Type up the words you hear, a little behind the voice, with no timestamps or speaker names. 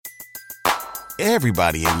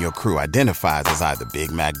Everybody in your crew identifies as either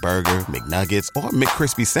Big Mac Burger, McNuggets, or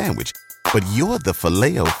McCrispy Sandwich. But you're the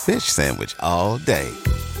Filet-O-Fish Sandwich all day.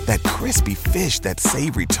 That crispy fish, that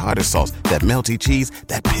savory tartar sauce, that melty cheese,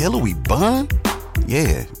 that pillowy bun.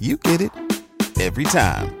 Yeah, you get it. Every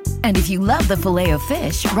time. And if you love the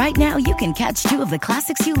Filet-O-Fish, right now you can catch two of the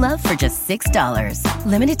classics you love for just $6.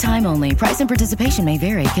 Limited time only. Price and participation may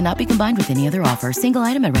vary. Cannot be combined with any other offer. Single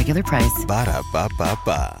item at regular price.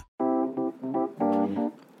 Ba-da-ba-ba-ba.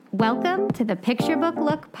 Welcome to the Picture Book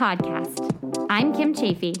Look podcast. I'm Kim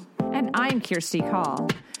Chafee. And I'm Kirsty Call.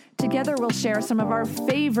 Together we'll share some of our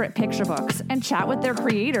favorite picture books and chat with their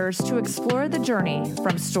creators to explore the journey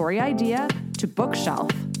from story idea to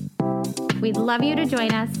bookshelf. We'd love you to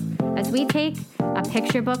join us as we take a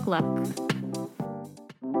picture book look.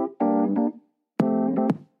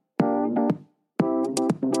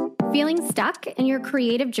 Feeling stuck in your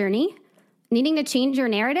creative journey? Needing to change your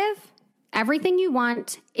narrative? Everything you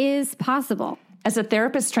want is possible. As a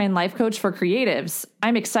therapist-trained life coach for creatives,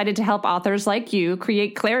 I'm excited to help authors like you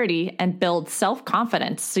create clarity and build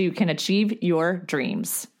self-confidence so you can achieve your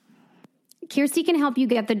dreams. Kirsty can help you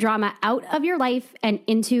get the drama out of your life and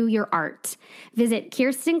into your art. Visit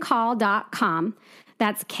kirstencall.com.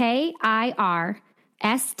 That's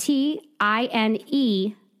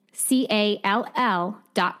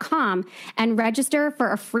KirstineCall.com and register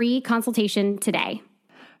for a free consultation today.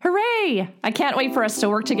 Hooray! I can't wait for us to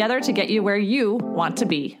work together to get you where you want to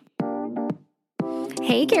be.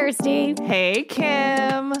 Hey, Kirsty. Hey,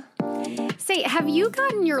 Kim. Say, have you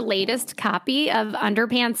gotten your latest copy of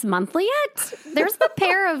Underpants Monthly yet? There's a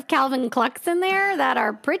pair of Calvin Clucks in there that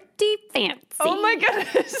are pretty fancy. Oh my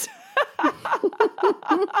goodness.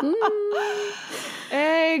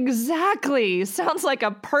 Exactly. Sounds like a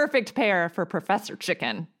perfect pair for Professor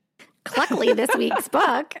Chicken. Luckily, this week's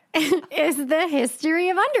book is The History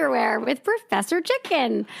of Underwear with Professor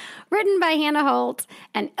Chicken, written by Hannah Holt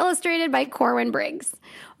and illustrated by Corwin Briggs.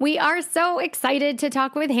 We are so excited to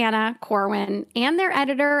talk with Hannah, Corwin, and their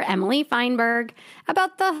editor, Emily Feinberg,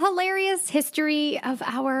 about the hilarious history of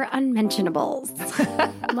our unmentionables.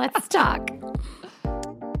 Let's talk.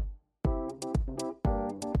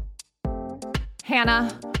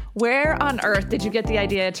 Hannah, where on earth did you get the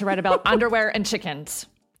idea to write about underwear and chickens?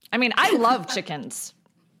 I mean, I love chickens.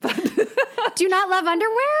 Do you not love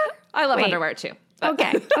underwear? I love underwear too.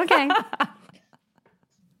 Okay.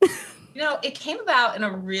 You know, it came about in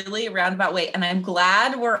a really roundabout way, and I'm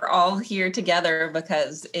glad we're all here together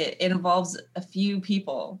because it involves a few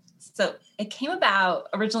people. So it came about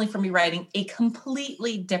originally from me writing a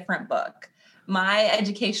completely different book. My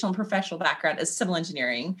educational and professional background is civil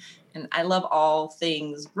engineering, and I love all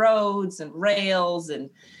things roads and rails and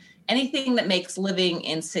anything that makes living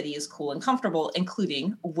in cities cool and comfortable,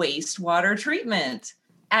 including wastewater treatment.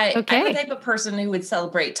 I'm the type of person who would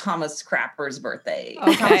celebrate Thomas Crapper's birthday.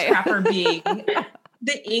 Okay. Thomas Crapper being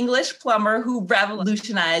the English plumber who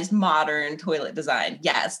revolutionized modern toilet design.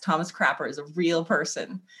 Yes, Thomas Crapper is a real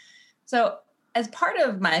person. So as part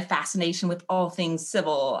of my fascination with all things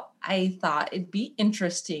civil, I thought it'd be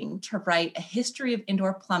interesting to write a history of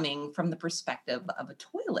indoor plumbing from the perspective of a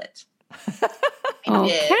toilet.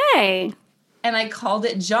 Okay. And I called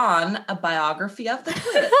it John, a biography of the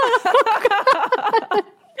toilet.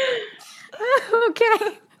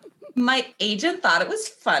 Okay. My agent thought it was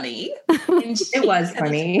funny. And it was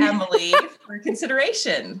funny. Emily for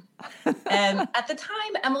consideration. And at the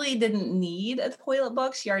time, Emily didn't need a toilet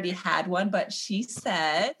book. She already had one, but she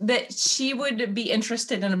said that she would be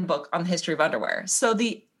interested in a book on the history of underwear. So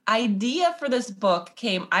the idea for this book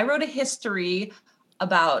came, I wrote a history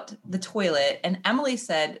about the toilet, and Emily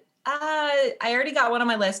said, I already got one on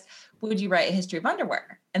my list. Would you write a history of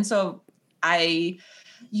underwear? And so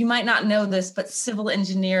you might not know this, but civil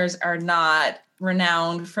engineers are not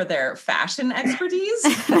renowned for their fashion expertise.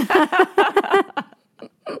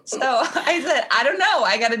 So I said, I don't know.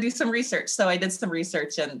 I got to do some research. So I did some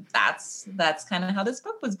research, and that's kind of how this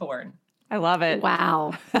book was born. I love it.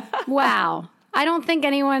 Wow. Wow. I don't think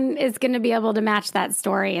anyone is going to be able to match that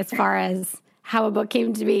story as far as how a book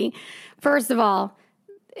came to be. First of all,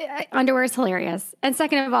 underwear is hilarious. And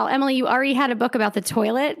second of all, Emily, you already had a book about the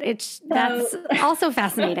toilet. That's also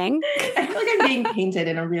fascinating. I feel like I'm being painted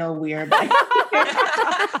in a real weird way.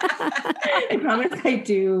 I promise I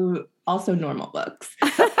do also normal books.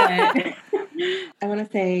 But I want to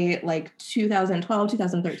say like 2012,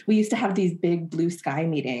 2013, we used to have these big blue sky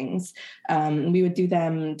meetings. We would do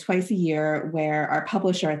them twice a year where our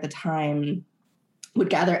publisher at the time would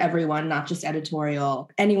gather everyone, not just editorial,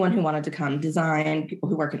 anyone who wanted to come, design, people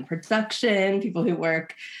who work in production, people who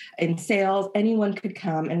work in sales, anyone could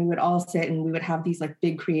come, and we would all sit and we would have these like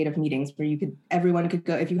big creative meetings where everyone could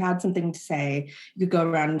go, if you had something to say, you could go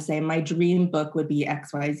around and say, my dream book would be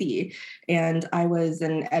XYZ. And I was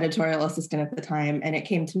an editorial assistant at the time, and it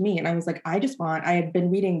came to me and I was like, I had been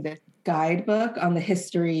reading this guidebook on the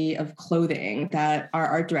history of clothing that our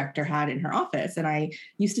art director had in her office. And I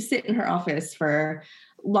used to sit in her office for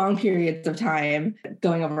long periods of time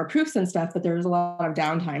going over proofs and stuff, but there was a lot of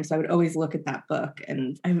downtime. So I would always look at that book.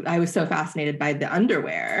 And I was so fascinated by the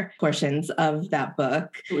underwear portions of that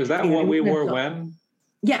book. Was that what we wore when?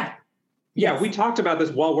 Yeah. Yeah, Yes. we talked about this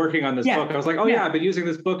while working on this book. I was like, oh yeah, I've been using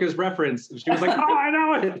this book as reference. And she was like, oh, I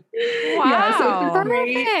know it. Wow. Yeah, so it's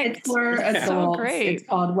great. It's for adults. So great. It's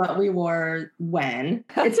called What We Wore When.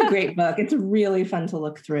 It's a great book. It's really fun to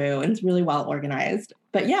look through, and it's really well organized.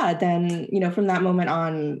 But yeah, then, from that moment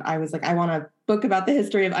on, I was like, I want a book about the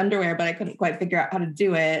history of underwear, but I couldn't quite figure out how to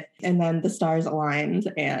do it. And then the stars aligned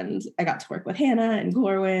and I got to work with Hannah and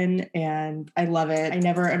Corwin, and I love it. I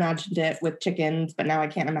never imagined it with chickens, but now I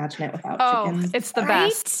can't imagine it without chickens. It's the Right?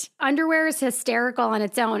 best. Underwear is hysterical on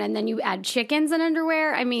its own, and then you add chickens and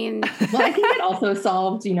underwear. I mean, Well, I think it also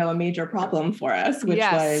solved, a major problem for us, which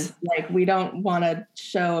was like, we don't want to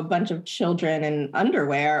show a bunch of children in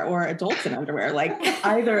underwear or adults in underwear. Like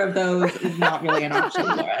either of those is not really an option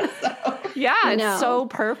for us. So. Yeah, it's No. so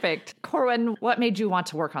perfect. Corwin, what made you want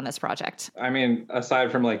to work on this project? I mean,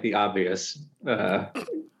 aside from like the obvious,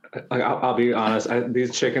 I'll be honest,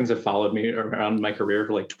 these chickens have followed me around my career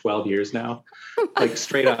for like 12 years now. Like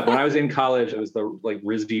straight up. When I was in college, it was the like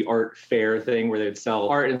RISD art fair thing where they'd sell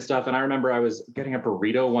art and stuff. And I remember I was getting a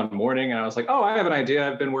burrito one morning and I was like, oh, I have an idea.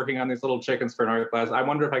 I've been working on these little chickens for an art class. I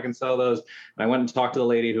wonder if I can sell those. And I went and talked to the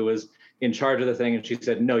lady who was in charge of the thing. And she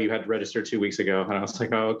said, no, you had to register 2 weeks ago. And I was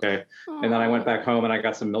like, oh, okay. Aww. And then I went back home and I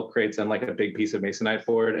got some milk crates and like a big piece of masonite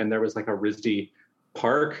board. And there was like a RISD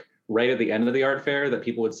park right at the end of the art fair that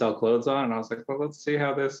people would sell clothes on. And I was like, well, let's see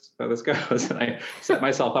how this goes. And I set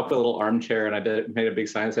myself up with a little armchair and I made a big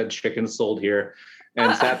sign that said chickens sold here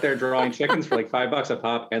and sat there drawing chickens for like $5 a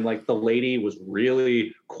pop. And like the lady was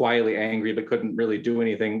really quietly angry, but couldn't really do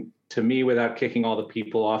anything to me without kicking all the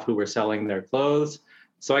people off who were selling their clothes.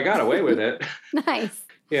 So I got away with it. Nice.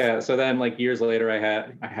 Yeah. So then like years later,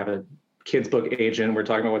 I have a kids book agent. We're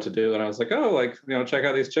talking about what to do. And I was like, oh, like, check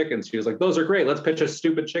out these chickens. She was like, those are great. Let's pitch a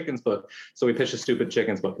stupid chickens book. So we pitched a stupid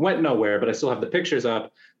chickens book. Went nowhere, but I still have the pictures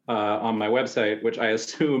up on my website, which I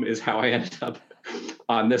assume is how I ended up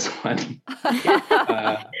on this one.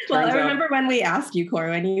 Well, I remember when we asked you,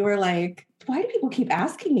 Corwin, you were like, why do people keep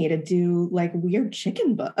asking me to do like weird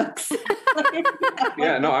chicken books?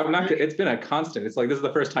 Yeah, no, I'm not. It's been a constant. It's like, this is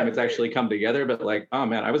the first time it's actually come together, but like, oh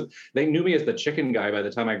man, they knew me as the chicken guy by the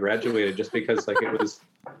time I graduated, just because like it was,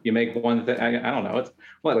 you make one thing, I don't know. It's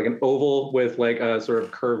like an oval with like a sort of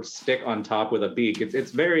curved stick on top with a beak.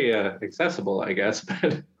 It's very accessible, I guess,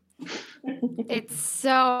 but. It's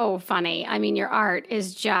so funny. I mean, your art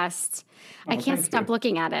is just, I can't stop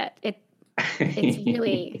looking at it. It's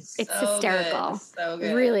really, it's hysterical. Good. So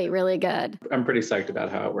good. Really, really good. I'm pretty psyched about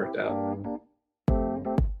how it worked out.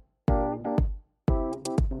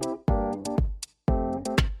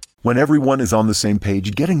 When everyone is on the same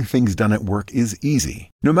page, getting things done at work is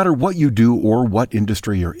easy. No matter what you do or what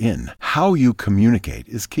industry you're in, how you communicate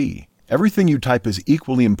is key. Everything you type is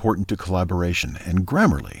equally important to collaboration, and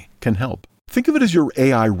Grammarly can help. Think of it as your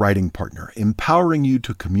AI writing partner, empowering you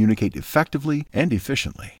to communicate effectively and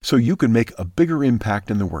efficiently so you can make a bigger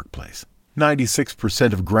impact in the workplace.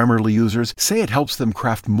 96% of Grammarly users say it helps them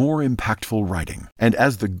craft more impactful writing. And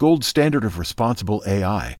as the gold standard of responsible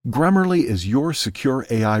AI, Grammarly is your secure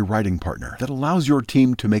AI writing partner that allows your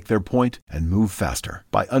team to make their point and move faster.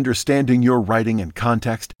 By understanding your writing and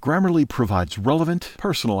context, Grammarly provides relevant,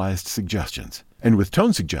 personalized suggestions. And with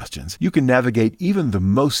tone suggestions, you can navigate even the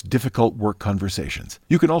most difficult work conversations.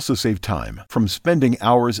 You can also save time, from spending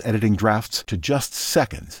hours editing drafts to just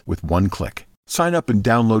seconds with one click. Sign up and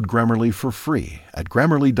download Grammarly for free at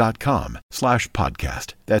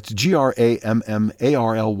Grammarly.com/podcast. That's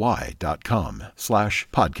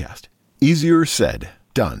GRAMMARLY.com/podcast. Easier said,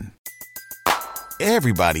 done.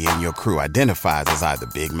 Everybody in your crew identifies as either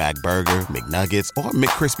Big Mac Burger, McNuggets, or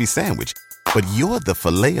McCrispy Sandwich. But you're the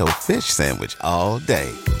Filet-O-Fish Sandwich all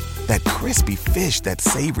day. That crispy fish, that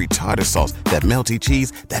savory tartar sauce, that melty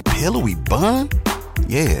cheese, that pillowy bun.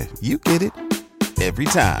 Yeah, you get it. Every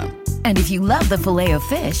time. And if you love the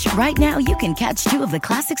Filet-O-Fish, right now you can catch two of the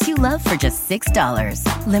classics you love for just $6.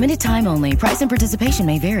 Limited time only. Price and participation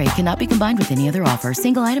may vary. Cannot be combined with any other offer.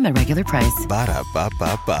 Single item at regular price.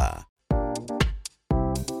 Ba-da-ba-ba-ba.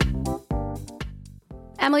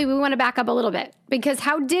 Emily, we want to back up a little bit because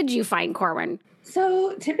how did you find Corwin?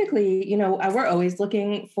 So typically, we're always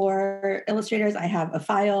looking for illustrators. I have a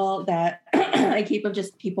file that I keep of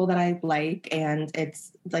just people that I like, and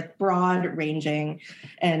it's like broad ranging.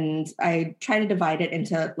 And I try to divide it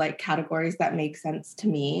into like categories that make sense to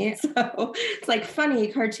me. So it's like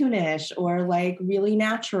funny, cartoonish, or like really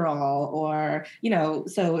natural, or,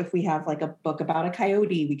 so if we have like a book about a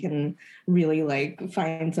coyote, we can really like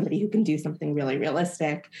find somebody who can do something really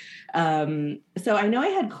realistic. So I know I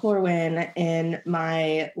had Corwin in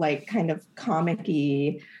my like kind of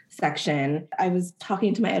comic-y section. I was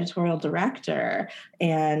talking to my editorial director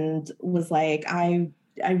and was like, I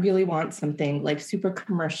really want something like super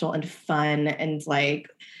commercial and fun and like,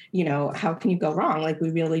 how can you go wrong? Like, we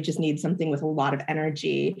really just need something with a lot of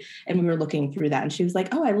energy. And we were looking through that. And she was like,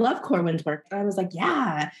 oh, I love Corwin's work. And I was like,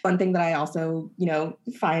 yeah. One thing that I also,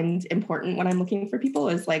 find important when I'm looking for people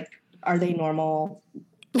is like, are they normal?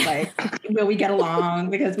 Like, will we get along?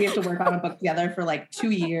 Because we have to work on a book together for like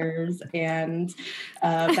 2 years. And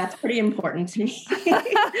that's pretty important to me.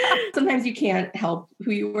 Sometimes you can't help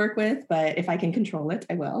who you work with, but if I can control it,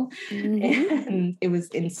 I will. Mm-hmm. And it was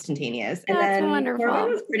instantaneous. And that's then wonderful.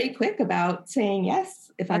 Corwin was pretty quick about saying yes,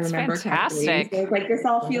 if I remember fantastic. correctly. So like, this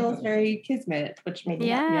all feels very kismet, which made me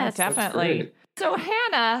happy. Yes, definitely. So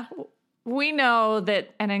Hannah, we know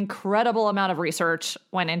that an incredible amount of research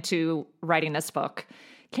went into writing this book.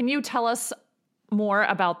 Can you tell us more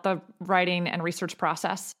about the writing and research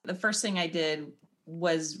process? The first thing I did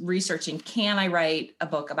was researching, can I write a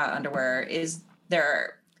book about underwear? Is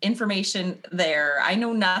there information there? I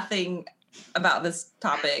know nothing about this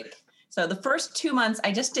topic. So the first 2 months,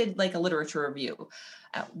 I just did like a literature review.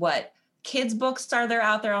 What kids' books are there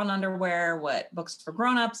out there on underwear? What books for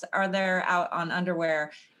grownups are there out on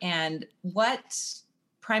underwear? And what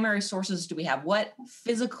primary sources do we have? What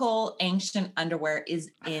physical ancient underwear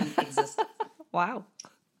is in existence? Wow.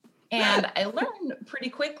 And I learned pretty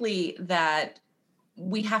quickly that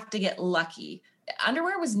we have to get lucky.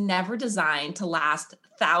 Underwear was never designed to last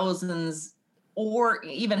thousands or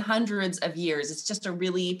even hundreds of years. It's just a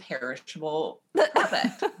really perishable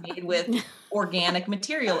product made with organic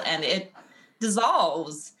material, and it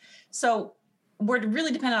dissolves. So we're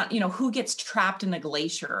really dependent on, who gets trapped in a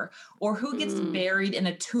glacier or who gets buried in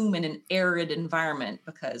a tomb in an arid environment,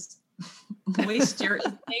 because moisture is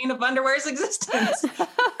the bane of underwear's existence.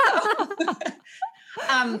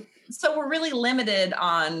 So we're really limited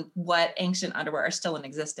on what ancient underwear are still in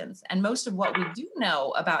existence. And most of what we do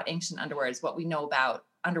know about ancient underwear is what we know about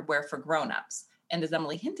underwear for grownups. And as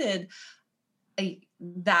Emily hinted,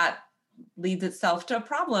 that leads itself to a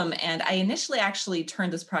problem. And I initially actually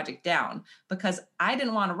turned this project down because I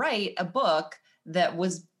didn't want to write a book that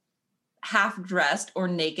was half-dressed or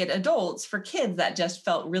naked adults for kids. That just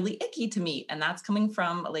felt really icky to me. And that's coming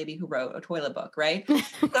from a lady who wrote a toilet book, right?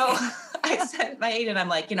 So I sent my agent, I'm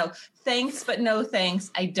like, thanks, but no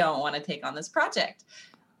thanks. I don't want to take on this project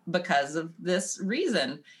because of this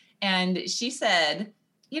reason. And she said,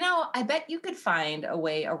 I bet you could find a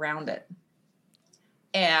way around it.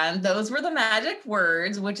 And those were the magic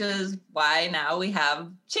words, which is why now we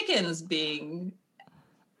have chickens being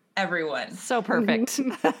everyone. So perfect.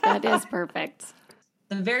 That is perfect.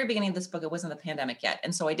 The very beginning of this book, it wasn't the pandemic yet.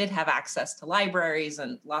 And so I did have access to libraries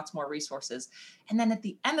and lots more resources. And then at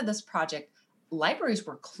the end of this project, libraries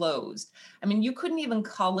were closed. I mean, you couldn't even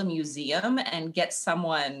call a museum and get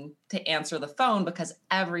someone to answer the phone because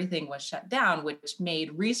everything was shut down, which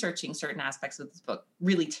made researching certain aspects of this book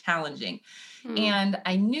really challenging. And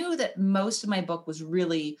I knew that most of my book was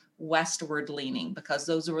really westward leaning because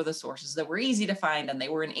those were the sources that were easy to find and they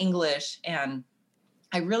were in English. And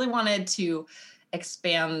I really wanted to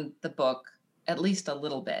expand the book at least a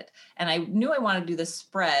little bit. And I knew I wanted to do this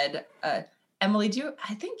spread. Emily,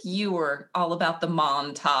 I think you were all about the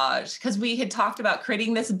montage because we had talked about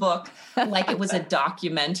creating this book like it was a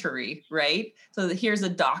documentary, right? So here's a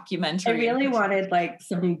documentary. I really wanted like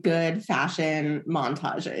some good fashion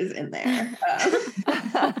montages in there.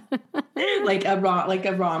 Like a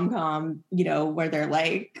rom-com, where they're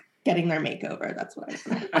like getting their makeover. That's what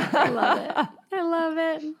I love it. I love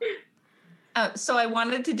it. So I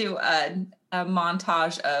wanted to do a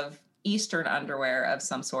montage of Eastern underwear of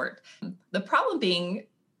some sort. The problem being,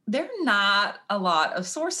 there are not a lot of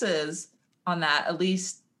sources on that, at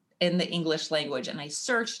least in the English language. And I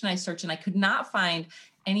searched and I could not find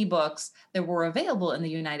any books that were available in the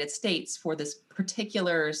United States for this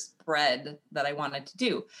particular spread that I wanted to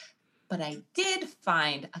do. But I did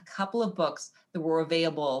find a couple of books that were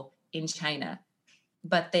available in China,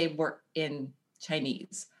 but they were in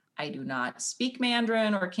Chinese. I do not speak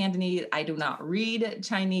Mandarin or Cantonese. I do not read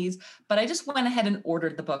Chinese, but I just went ahead and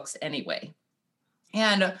ordered the books anyway.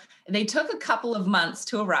 And they took a couple of months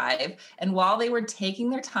to arrive. And while they were taking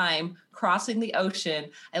their time crossing the ocean,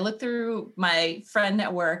 I looked through my friend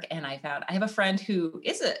network and I found I have a friend who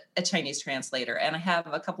is a Chinese translator, and I have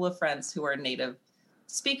a couple of friends who are native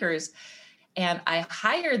speakers. And I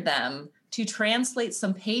hired them to translate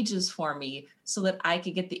some pages for me so that I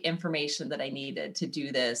could get the information that I needed to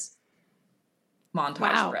do this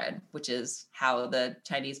montage spread, which is how the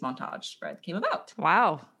Chinese montage spread came about.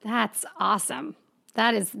 Wow. That's awesome.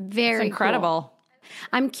 That is very incredible. Cool.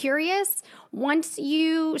 I'm curious, once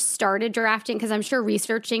you started drafting, because I'm sure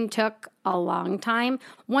researching took a long time.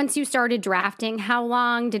 Once you started drafting, how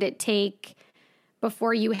long did it take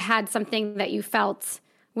before you had something that you felt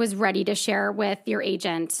was ready to share with your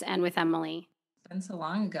agent and with Emily? It's been so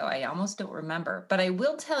long ago, I almost don't remember. But I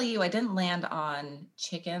will tell you, I didn't land on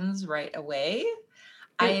chickens right away.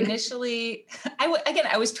 I initially,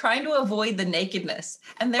 I was trying to avoid the nakedness.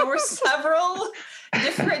 And there were several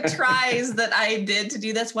different tries that I did to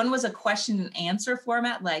do this. One was a question and answer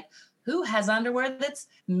format, like, who has underwear that's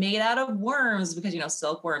made out of worms? Because,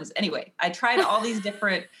 silkworms. Anyway, I tried all these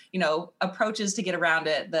different, approaches to get around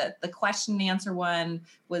it. The question and answer one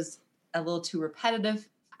was a little too repetitive.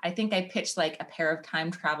 I think I pitched like a pair of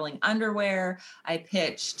time traveling underwear. I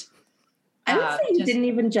pitched... I would say you didn't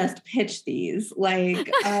even just pitch these. Like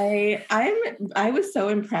I was so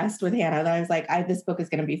impressed with Hannah that I was like, this book is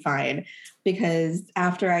going to be fine, because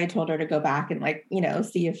after I told her to go back and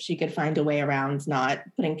see if she could find a way around not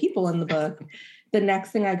putting people in the book, the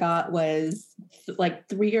next thing I got was like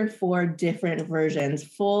 3 or 4 different versions,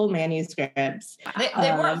 full manuscripts.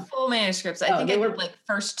 They weren't full manuscripts. I think they were like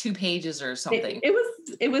first 2 pages or something.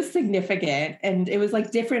 It was significant, and it was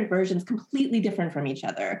like different versions, completely different from each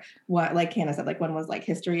other. What, like Hannah said, like one was like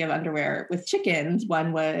history of underwear with chickens.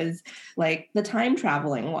 One was like the time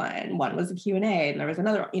traveling one. One was a Q&A, and there was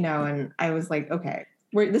another, and I was like, okay,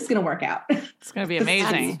 this is going to work out. It's going to be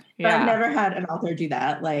amazing. Yeah. I've never had an author do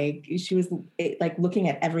that. Like she was like looking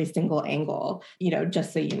at every single angle,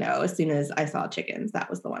 just so you know, as soon as I saw chickens, that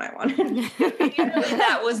was the one I wanted.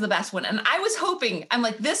 That was the best one. And I was hoping, I'm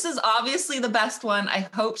like, this is obviously the best one. I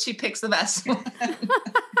hope she picks the best one.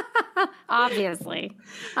 Obviously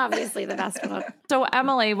the best one. So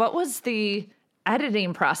Emily, what was the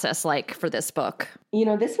editing process like for this book?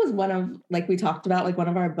 This was one of, like we talked about, like one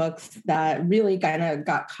of our books that really kind of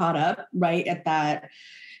got caught up right at that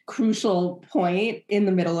crucial point in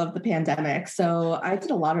the middle of the pandemic. So I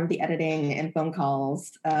did a lot of the editing and phone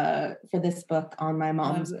calls for this book on my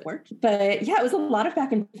mom's porch. But yeah, it was a lot of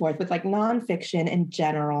back and forth with like nonfiction in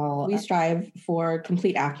general. We strive for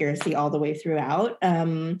complete accuracy all the way throughout.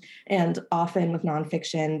 And often with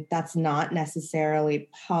nonfiction, that's not necessarily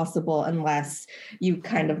possible unless you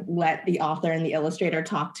kind of let the author and the illustrator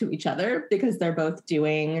talk to each other, because they're both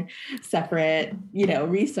doing separate,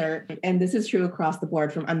 research. And this is true across the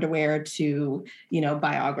board, from underwear to,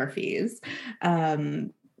 biographies.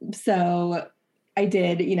 So I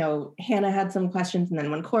did, Hannah had some questions. And then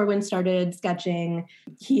when Corwin started sketching,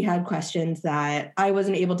 he had questions that I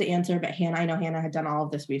wasn't able to answer, but I know Hannah had done all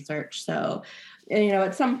of this research. So,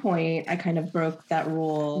 at some point I kind of broke that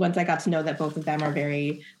rule once I got to know that both of them are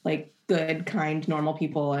very like good, kind, normal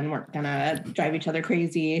people and weren't gonna drive each other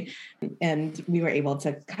crazy. And we were able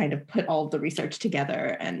to kind of put all the research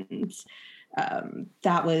together, and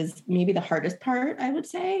that was maybe the hardest part, I would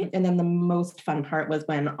say. And then the most fun part was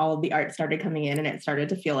when all of the art started coming in and it started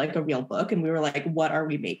to feel like a real book. And we were like, what are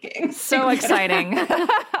we making? So exciting.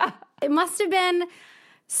 It must have been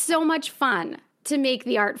so much fun to make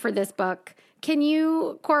the art for this book. Can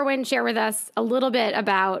you, Corwin, share with us a little bit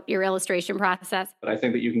about your illustration process? But I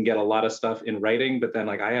think that you can get a lot of stuff in writing, but then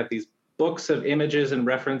like I have these books of images and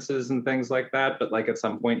references and things like that. But like at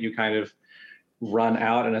some point you kind of run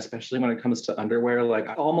out. And especially when it comes to underwear, like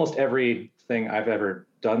almost everything I've ever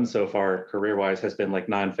done so far career-wise has been like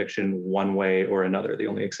nonfiction one way or another. The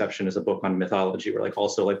only exception is a book on mythology, where like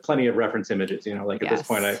also like plenty of reference images, like at this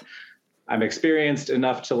point I'm experienced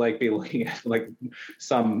enough to like be looking at like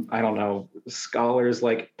some, I don't know, scholars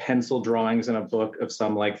like pencil drawings in a book of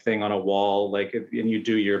some like thing on a wall, like, and you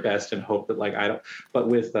do your best and hope that like, but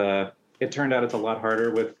with, it turned out it's a lot harder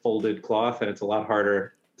with folded cloth, and it's a lot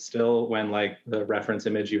harder still when like the reference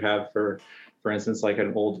image you have for instance, like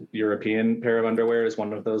an old European pair of underwear is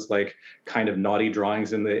one of those like kind of naughty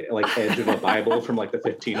drawings in the like edge of a Bible from like the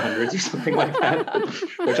 1500s or something like that,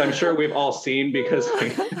 which I'm sure we've all seen because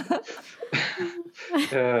like,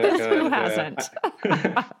 who hasn't?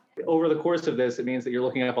 over the course of this, it means that you're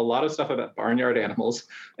looking up a lot of stuff about barnyard animals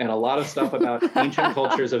and a lot of stuff about ancient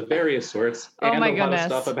cultures of various sorts, and lot of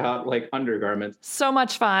stuff about like undergarments. So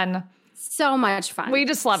much fun. So much fun. We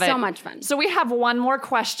just love it. So much fun. So we have one more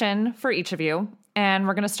question for each of you. And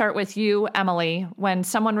we're going to start with you, Emily. When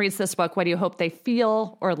someone reads this book, what do you hope they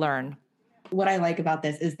feel or learn? What I like about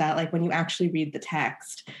this is that, like, when you actually read the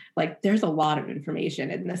text, like, there's a lot of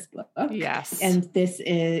information in this book. Yes. And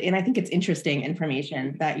I think it's interesting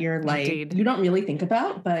information that you're like, Indeed. You don't really think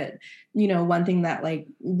about, but, you know, one thing that like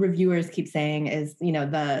reviewers keep saying is, you know,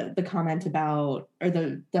 the comment about, or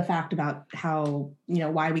the fact about how, you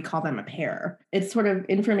know, why we call them a pair. It's sort of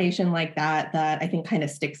information like that I think kind of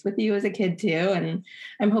sticks with you as a kid too. And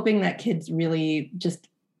I'm hoping that kids really just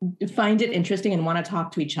find it interesting and want to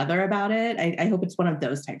talk to each other about it. I hope it's one of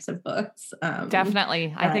those types of books.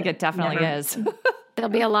 Definitely. I think it definitely is. There'll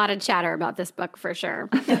be a lot of chatter about this book for sure.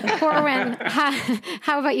 Corwin,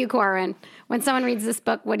 how about you, Corwin? When someone reads this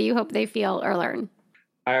book, what do you hope they feel or learn?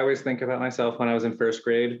 I always think about myself when I was in first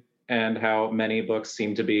grade and how many books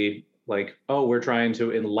seem to be like, oh, we're trying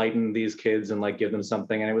to enlighten these kids and like give them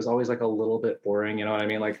something. And it was always like a little bit boring. You know what I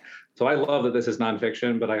mean? Like, so I love that this is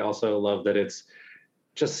nonfiction, but I also love that it's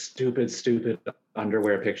just stupid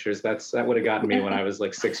underwear pictures. That would have gotten me when I was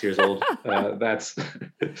like 6 years old. That's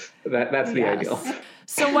the ideal.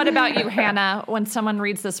 So what about you, Hannah? When someone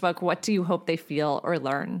reads this book, what do you hope they feel or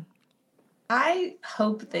learn? I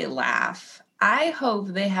hope they laugh. I hope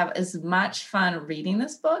they have as much fun reading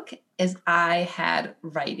this book as I had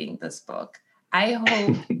writing this book. I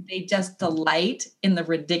hope they just delight in the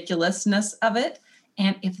ridiculousness of it.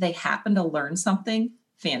 And if they happen to learn something,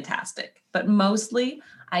 fantastic. But mostly,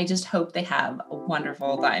 I just hope they have a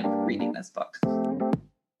wonderful time reading this book.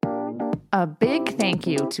 A big thank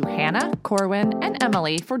you to Hannah, Corwin, and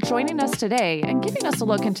Emily for joining us today and giving us a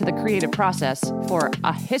look into the creative process for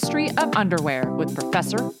A History of Underwear with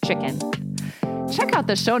Professor Chicken. Check out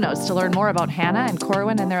the show notes to learn more about Hannah and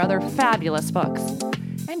Corwin and their other fabulous books.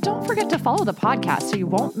 And don't forget to follow the podcast so you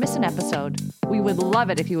won't miss an episode. We would love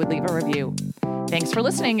it if you would leave a review. Thanks for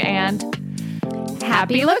listening, and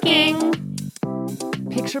happy looking!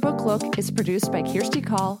 Picture Book Look is produced by Kirsty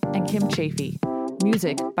Call and Kim Chafee.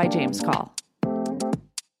 Music by James Call.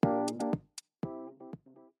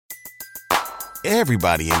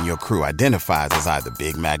 Everybody in your crew identifies as either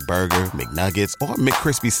Big Mac Burger, McNuggets, or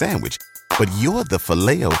McCrispy Sandwich. But you're the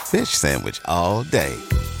Filet-O-Fish Sandwich all day.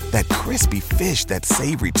 That crispy fish, that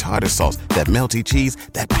savory tartar sauce, that melty cheese,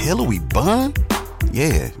 that pillowy bun.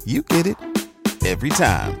 Yeah, you get it. Every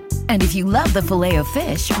time. And if you love the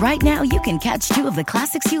Filet-O-Fish, right now you can catch two of the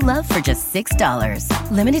classics you love for just $6.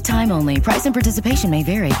 Limited time only. Price and participation may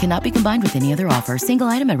vary. Cannot be combined with any other offer. Single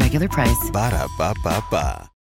item at regular price. Ba-da-ba-ba-ba.